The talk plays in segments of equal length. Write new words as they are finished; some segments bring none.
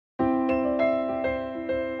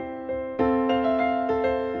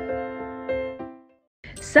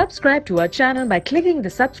Subscribe to our channel by clicking the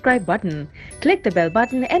subscribe button. Click the bell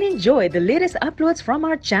button and enjoy the latest uploads from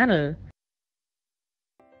our channel.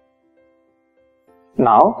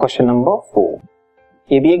 Now question number 4.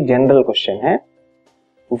 ये भी एक general question है.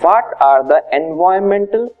 What are the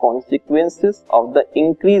environmental consequences of the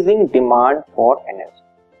increasing demand for energy?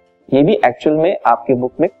 ये भी actual में आपके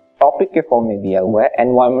book में topic के फॉर्म में दिया हुआ है.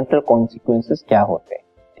 एनवायरमेंटल कॉन्सिक्वेंसेस क्या होते हैं,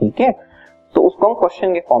 ठीक है. तो उसको हम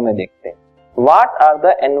क्वेश्चन के फॉर्म में देखते हैं. What are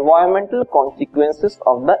the environmental consequences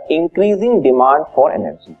of the increasing demand for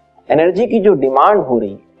energy? Energy की जो डिमांड हो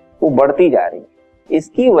रही है वो बढ़ती जा रही है.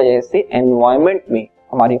 इसकी वजह से एनवायरमेंट में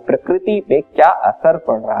हमारी प्रकृति पे क्या असर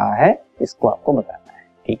पड़ रहा है इसको आपको बताना है,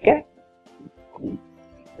 ठीक है.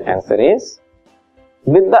 Answer is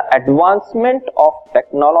with the advancement of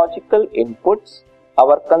technological inputs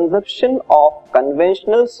our consumption of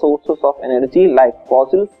conventional sources of energy like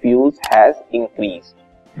fossil fuels has increased.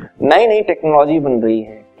 नई नई टेक्नोलॉजी बन रही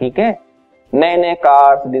है, ठीक है. नए नए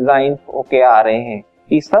कार्स डिजाइन होके आ रहे हैं.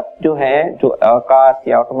 ये सब जो है जो कार्स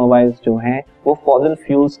या ऑटोमोबाइल्स जो हैं वो फॉसिल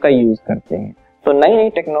फ्यूल्स का यूज करते हैं. तो नई नई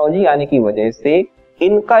टेक्नोलॉजी आने की वजह से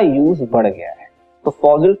इनका यूज बढ़ गया है. तो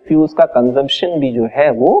फॉसिल फ्यूल्स का कंजम्पशन भी जो है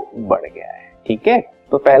वो बढ़ गया है, ठीक है.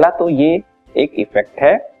 तो पहला तो ये एक इफेक्ट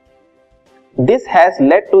है. This has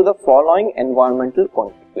led to the following environmental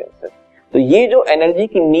consequences. तो ये जो एनर्जी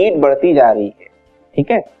की नीड बढ़ती जा रही है,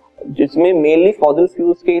 ठीक है, जिसमें मेनली फॉसिल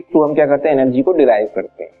फ्यूल्स के थ्रू हम क्या करते हैं, एनर्जी को डिराइव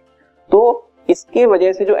करते हैं. तो इसके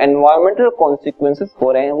वजह से जो एनवायरमेंटल कॉन्सिक्वेंसेस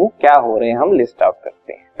हो रहे हैं वो क्या हो रहे हैं हम लिस्ट आउट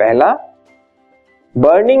करते हैं. पहला,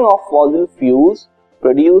 burning of fossil fuels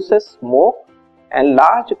produces smoke and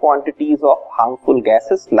large quantities of harmful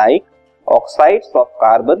gases like oxides of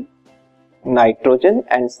carbon, nitrogen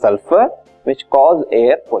and sulphur which cause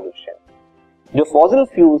air pollution. जो फॉसिल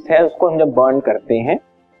फ्यूल्स है उसको हम जब बर्न करते हैं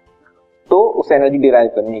तो उस एनर्जी डिराइव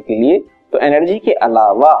करने के लिए तो एनर्जी के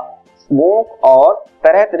अलावा स्मोक और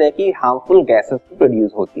तरह तरह की हार्मफुल गैसेस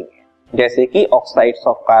प्रोड्यूस होती हैं, जैसे कि oxides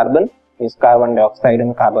of carbon means carbon dioxide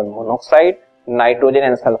and carbon monoxide, nitrogen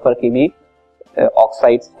and sulphur की भी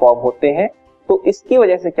ऑक्साइड्स फॉर्म होते हैं. तो इसकी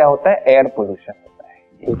वजह से क्या होता है, एयर पोल्यूशन होता है,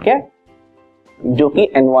 ठीक है, जो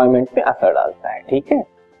कि एनवायरमेंट पे असर डालता है, ठीक है.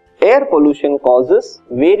 Air pollution causes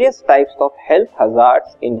various types of health hazards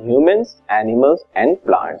in humans, animals and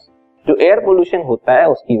plants. जो एयर पोल्यूशन होता है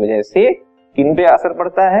उसकी वजह से किन पे असर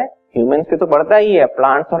पड़ता है, ह्यूमंस पे तो पड़ता ही है,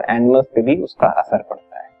 प्लांट्स और एनिमल्स पे भी उसका असर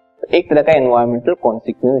पड़ता है. तो एक तरह का एनवायरमेंटल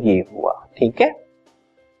कॉन्सिक्वेंस ये हुआ, ठीक है.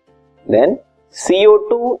 Then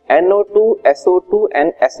CO2, NO2, SO2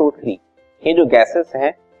 and SO3 ये जो गैसेस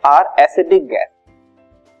हैं आर एसिडिक गैस,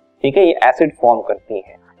 ठीक है, ये एसिड फॉर्म करती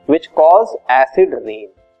हैं, which cause acid rain.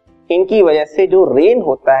 इनकी वजह से जो रेन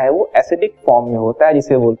होता है वो एसिडिक फॉर्म में होता है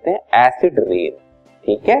जिसे बोलते हैं एसिड रेन,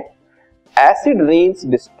 ठीक है. Acid rains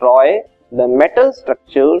destroy the metal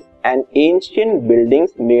structures and ancient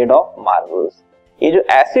buildings made of marbles. ये जो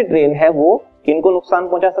एसिड रेन है वो किनको नुकसान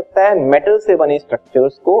पहुंचा सकता है, मेटल से बने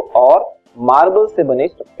स्ट्रक्चर्स को और मार्बल से बने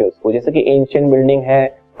स्ट्रक्चर्स को, जैसे कि एंशिएंट बिल्डिंग है,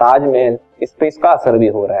 ताजमहल, इस पे इसका असर भी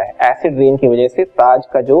हो रहा है. एसिड रेन की वजह से ताज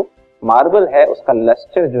का जो मार्बल है उसका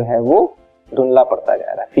लस्टर जो है वो धुंधला पड़ता जा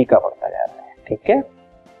रहा है, फीका पड़ता जा रहा है, ठीक है.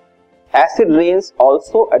 Acid rains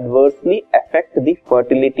also adversely affect the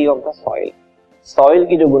fertility of the soil. Soil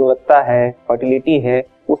की जो गुणवत्ता है, फर्टिलिटी है,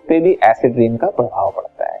 उस पे भी एसिड रेन का प्रभाव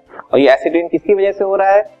पड़ता है. और ये एसिड रेन किसकी वजह से हो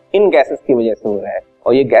रहा है, इन गैसेस की वजह से हो रहा है.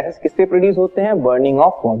 और ये गैसेस किससे प्रोड्यूस होते हैं, बर्निंग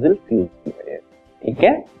ऑफ फॉसिल फ्यूल्स की वजह से, ठीक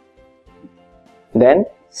है. Then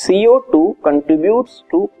CO2 contributes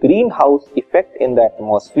to greenhouse effect in the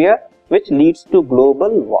atmosphere which leads to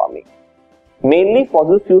global warming. Mainly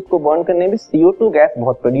fossil fuels को बर्न करने में CO2 गैस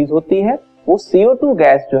बहुत प्रोड्यूस होती है. वो CO2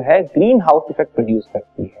 गैस जो है ग्रीन हाउस इफेक्ट प्रोड्यूस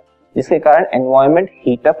करती है, जिसके कारण एनवायरनमेंट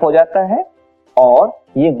हीट अप हो जाता है और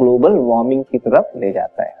ये ग्लोबल वार्मिंग की तरफ ले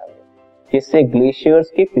जाता है हमें, जिससे ग्लेशियर्स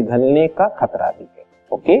के पिघलने का खतरा भी है.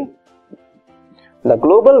 Okay, the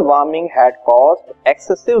global warming had caused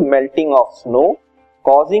excessive melting of snow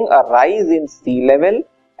causing a rise in sea level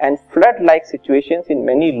and flood like situations in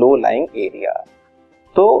many low lying areas.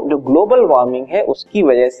 तो जो ग्लोबल वार्मिंग है उसकी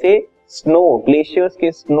वजह से स्नो, ग्लेशियर्स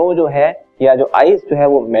के स्नो जो है या जो आइस जो है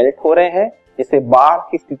वो मेल्ट हो रहे हैं, जिससे बाढ़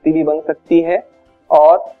की स्थिति भी बन सकती है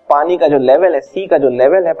और पानी का जो लेवल है, सी का जो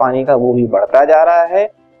लेवल है पानी का वो भी बढ़ता जा रहा है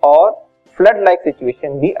और फ्लड लाइक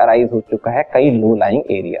सिचुएशन भी अराइज हो चुका है कई लो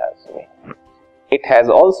लाइंग एरियाज में. It has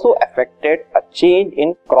also affected a change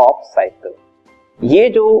in crop cycle. ये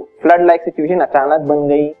जो फ्लड लाइक सिचुएशन अचानक बन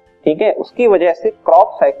गई, ठीक है, उसकी वजह से क्रॉप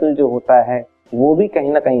साइकिल जो होता है वो भी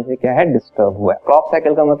कहीं ना कहीं से क्या है, डिस्टर्ब हुआ है. क्रॉप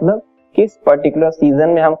साइकिल का मतलब किस पर्टिकुलर सीजन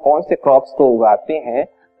में हम कौन से क्रॉप्स को उगाते हैं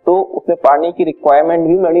तो उसमें पानी की रिक्वायरमेंट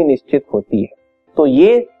भी बड़ी निश्चित होती है. तो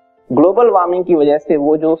ये ग्लोबल वार्मिंग की वजह से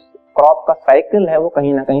वो जो क्रॉप का साइकिल है वो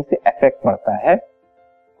कहीं ना कहीं से इफेक्ट पड़ता है।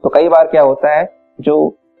 तो कई बार क्या होता है,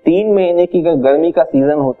 जो 3 महीने की गर्मी का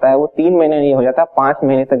सीजन होता है वो 3 महीने नहीं हो जाता, 5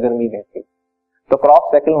 महीने तक गर्मी रहती, तो क्रॉप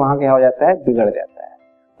साइकिल वहां क्या हो जाता है, बिगड़ जाता है।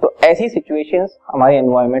 तो ऐसी सिचुएशंस हमारे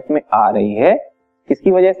एनवायरनमेंट में आ रही है,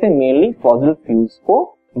 किसकी वजह से, मेनली फॉसिल फ्यूल्स को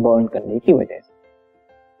बर्न करने की वजह से।